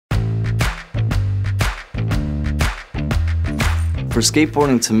For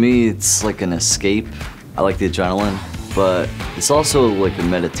skateboarding, to me, it's like an escape. I like the adrenaline, but it's also like a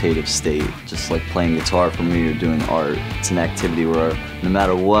meditative state. Just like playing guitar for me or doing art. It's an activity where no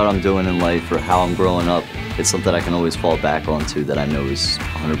matter what I'm doing in life or how I'm growing up, it's something I can always fall back onto that I know is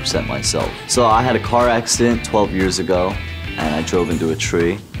 100% myself. So I had a car accident 12 years ago, and I drove into a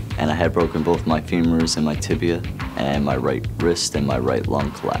tree, and I had broken both my femurs and my tibia, and my right wrist and my right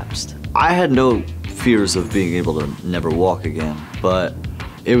lung collapsed. I had no fears of being able to never walk again, but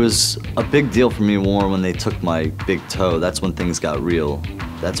it was a big deal for me more when they took my big toe. That's when things got real.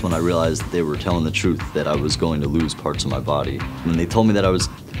 That's when I realized that they were telling the truth, that I was going to lose parts of my body. When they told me that I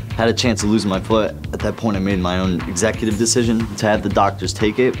had a chance of losing my foot, at that point I made my own executive decision to have the doctors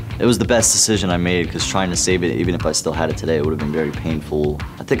take it. It was the best decision I made, because trying to save it, even if I still had it today, it would have been very painful.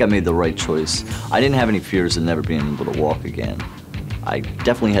 I think I made the right choice. I didn't have any fears of never being able to walk again. I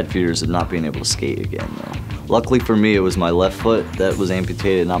definitely had fears of not being able to skate again, though. Luckily for me, it was my left foot that was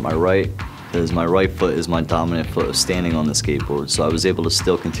amputated, not my right, because my right foot is my dominant foot of standing on the skateboard, so I was able to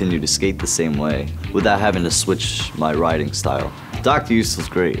still continue to skate the same way without having to switch my riding style. Dr. Eustace was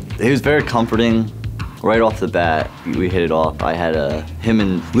great. He was very comforting. Right off the bat, we hit it off. I had him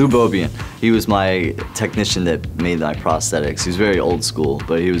and Lou Bobian. He was my technician that made my prosthetics. He was very old school,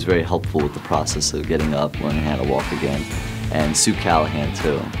 but he was very helpful with the process of getting up, learning how to walk again. And Sue Callahan,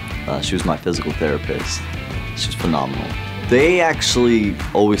 too. She was my physical therapist. She was phenomenal. They actually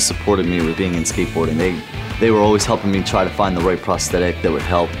always supported me with being in skateboarding. They were always helping me try to find the right prosthetic that would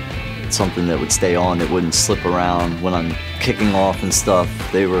help, something that would stay on, that wouldn't slip around when I'm kicking off and stuff.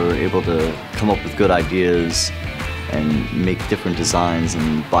 They were able to come up with good ideas and make different designs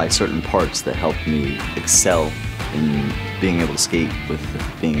and buy certain parts that helped me excel in being able to skate with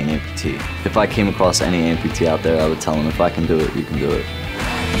being an amputee. If I came across any amputee out there, I would tell them, if I can do it, you can do it.